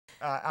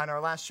On our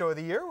last show of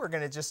the year, we're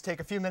going to just take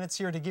a few minutes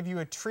here to give you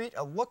a treat,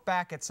 a look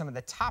back at some of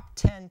the top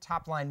 10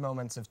 top-line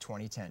moments of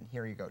 2010.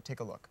 Here you go.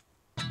 Take a look.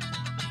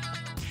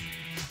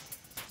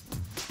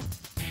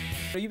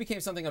 You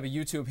became something of a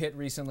YouTube hit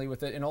recently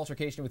with an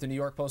altercation with the New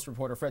York Post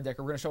reporter Fred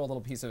Dicker. We're going to show a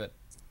little piece of it.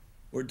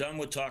 We're done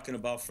with talking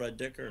about Fred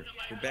Dicker.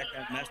 We're back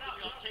on message.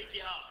 I'll take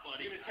you out,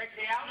 buddy. You gonna take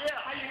me out? Yeah.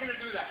 How are you gonna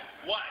do that?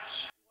 Watch.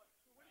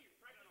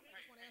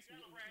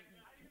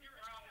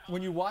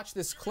 When you watch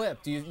this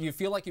clip, do you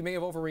feel like you may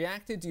have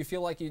overreacted? Do you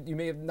feel like you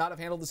may have not have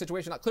handled the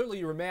situation? Clearly,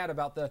 you were mad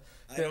about the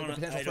potential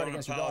threat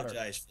against your daughter. I don't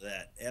apologize for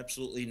that.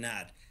 Absolutely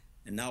not.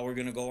 And now we're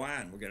going to go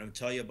on. We're going to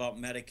tell you about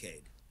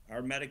Medicaid.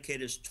 Our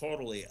Medicaid is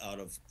totally out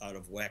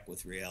of whack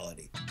with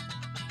reality.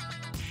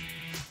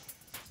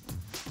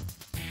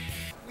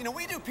 You know,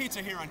 we do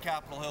pizza here on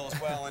Capitol Hill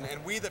as well,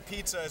 and We the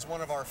Pizza is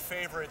one of our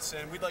favorites,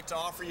 and we'd like to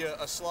offer you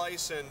a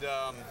slice, and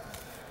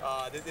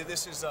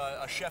this is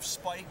a Chef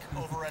Spike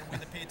over at We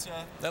the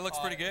Pizza. That looks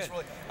pretty good.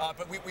 Really,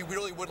 but we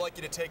really would like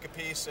you to take a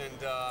piece and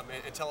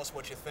tell us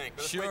what you think.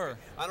 Sure.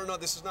 I don't know,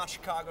 this is not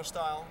Chicago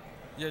style.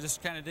 Yeah,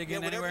 just kind of dig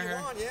in anywhere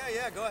here? Want.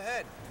 Yeah, go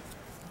ahead.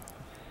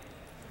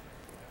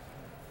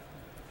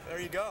 There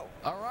you go.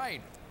 All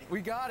right,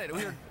 we got it.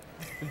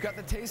 We've got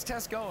the taste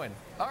test going.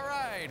 All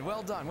right,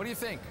 well done. What do you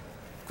think?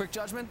 Quick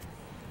judgment?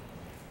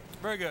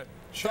 Very good.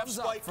 Chef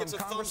Spike gets a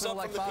thumbs up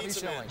from the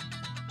Pizza Man.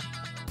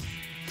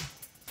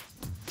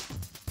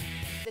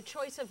 The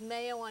choice of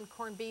mayo on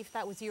corned beef,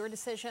 that was your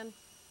decision?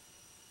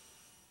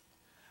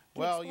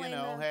 Well, you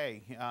know,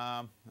 hey,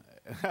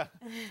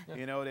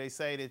 you know, they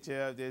say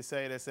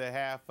that's a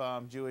half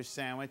Jewish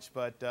sandwich,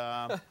 but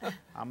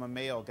I'm a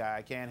male guy.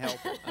 I can't help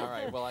it. All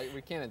right. Well,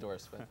 we can't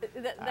endorse, but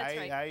that's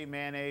right. I eat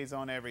mayonnaise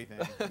on everything.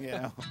 You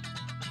know.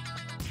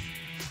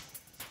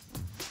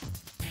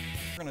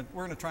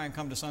 We're gonna try and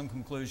come to some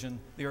conclusion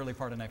the early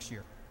part of next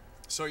year.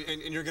 So,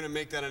 and you're going to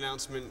make that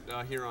announcement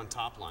here on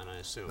Top Line, I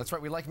assume. That's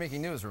right. We like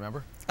making news,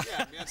 remember?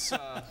 Yeah, that's,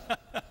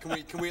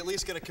 can we at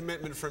least get a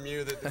commitment from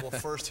you that we'll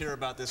first hear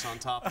about this on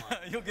Top Line?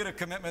 You'll get a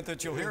commitment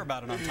that you'll hear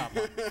about it on Top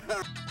Line.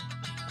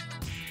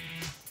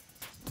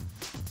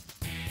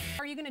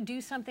 Are you going to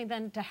do something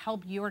then to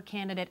help your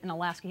candidate in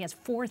Alaska? He has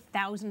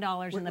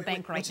 $4,000 in the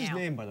bank right now. What's his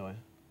name, by the way?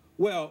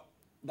 Well,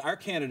 our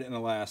candidate in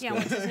Alaska. Yeah,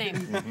 what's his name?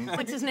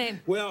 What's his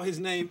name? Well, his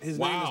name is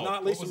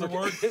not Lisa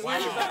Murkowski. His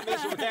name is not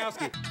Lisa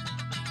Murkowski.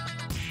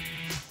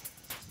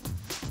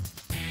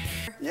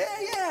 Yeah,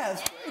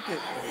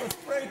 let's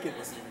break it.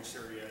 Let's break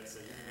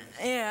it.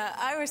 Yeah,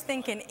 I was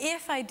thinking,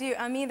 if I do,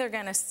 I'm either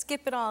going to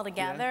skip it all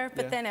together,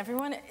 but then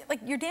everyone, like,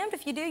 you're damned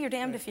if you do, you're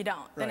damned if you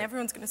don't. Then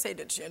everyone's going to say,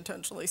 did she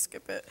intentionally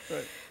skip it?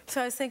 Right.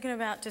 So I was thinking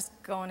about just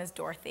going as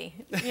Dorothy.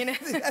 You know?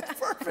 That's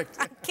perfect.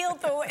 I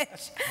killed the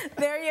witch.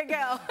 There you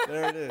go.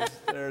 There it is.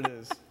 There it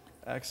is.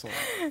 Excellent.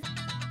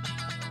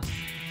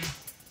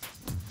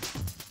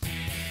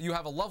 you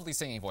have a lovely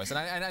singing voice, and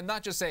I'm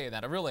not just saying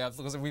that. I really,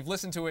 because we've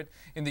listened to it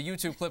in the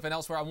YouTube clip and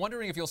elsewhere. I'm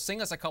wondering if you'll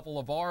sing us a couple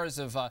of bars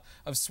of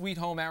Sweet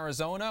Home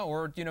Arizona,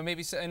 or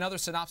maybe another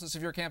synopsis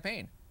of your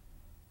campaign.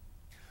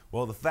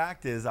 Well, the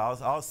fact is,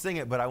 I'll sing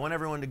it, but I want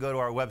everyone to go to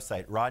our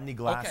website,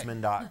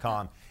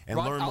 rodneyglassman.com, and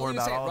learn more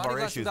about all of our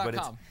issues.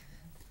 But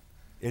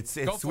it's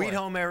Sweet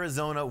Home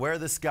Arizona, where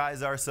the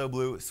skies are so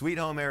blue. Sweet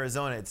Home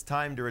Arizona, it's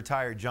time to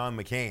retire John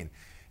McCain.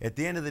 At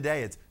the end of the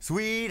day, it's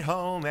Sweet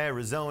Home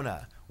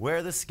Arizona,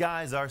 where the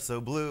skies are so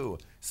blue.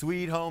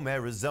 Sweet Home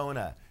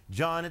Arizona,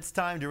 John, it's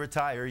time to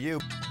retire you.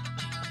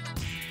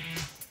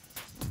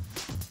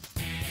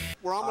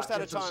 We're almost out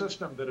of time. It's a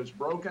system that is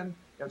broken,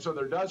 and so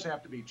there does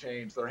have to be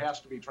change. There has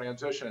to be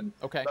transition.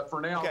 Okay. But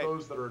for now,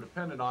 those that are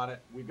dependent on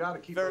it, we've got to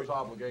keep those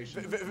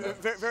obligations.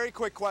 Very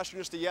quick question,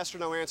 just a yes or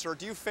no answer.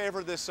 Do you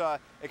favor this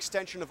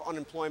extension of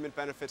unemployment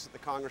benefits that the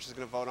Congress is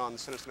going to vote on, the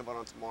Senate's going to vote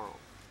on tomorrow?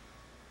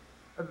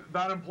 The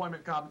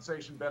unemployment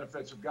compensation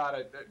benefits have got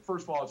to,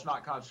 first of all, it's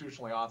not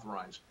constitutionally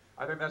authorized.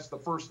 I think that's the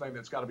first thing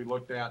that's got to be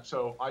looked at,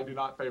 so I do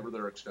not favor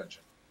their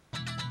extension.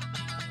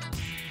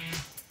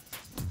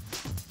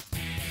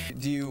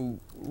 Do you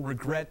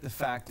regret the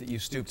fact that you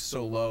stooped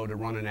so low to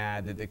run an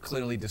ad that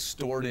clearly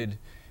distorted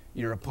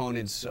your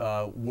opponent's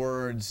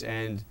words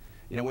and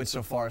went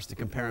so far as to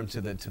compare him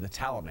to the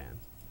Taliban?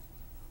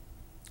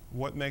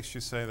 What makes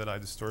you say that I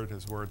distorted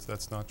his words?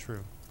 That's not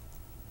true.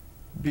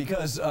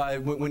 Because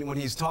when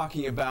he's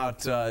talking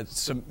about,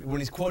 when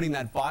he's quoting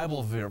that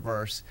Bible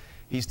verse,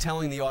 he's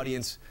telling the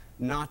audience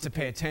not to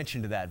pay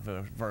attention to that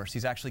verse.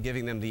 He's actually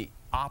giving them the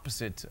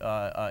opposite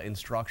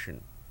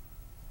instruction.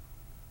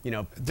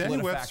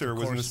 Danny Webster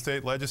was in the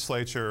state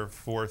legislature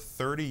for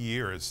 30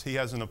 years. He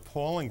has an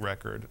appalling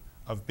record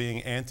of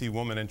being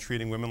anti-woman and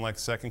treating women like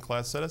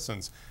second-class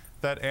citizens.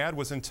 That ad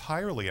was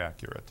entirely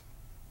accurate.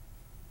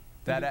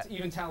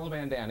 Even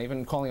Taliban Dan,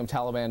 even calling him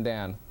Taliban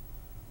Dan,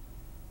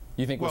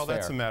 you think was fair? Well,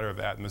 that's a matter of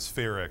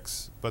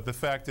atmospherics, but the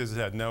fact is it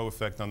had no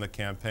effect on the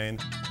campaign.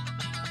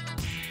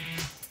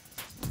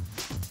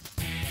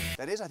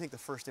 That is, I think, the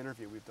first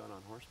interview we've done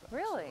on horseback.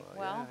 Really? So,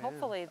 well,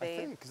 hopefully they...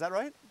 I think. Is that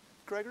right,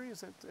 Gregory?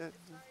 Is it?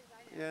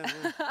 Yeah,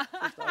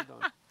 first I've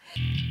done.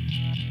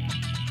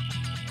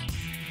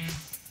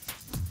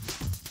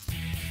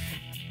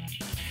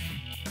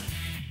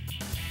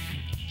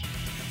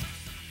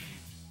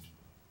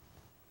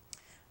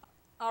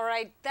 All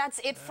right, that's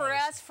it for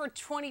us for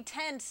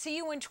 2010. See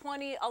you in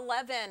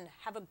 2011.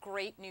 Have a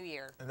great new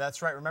year.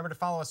 That's right. Remember to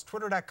follow us,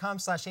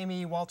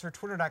 twitter.com/Amy Walter,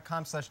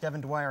 twitter.com/Devin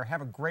Dwyer.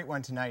 Have a great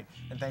one tonight,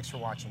 and thanks for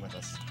watching with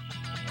us.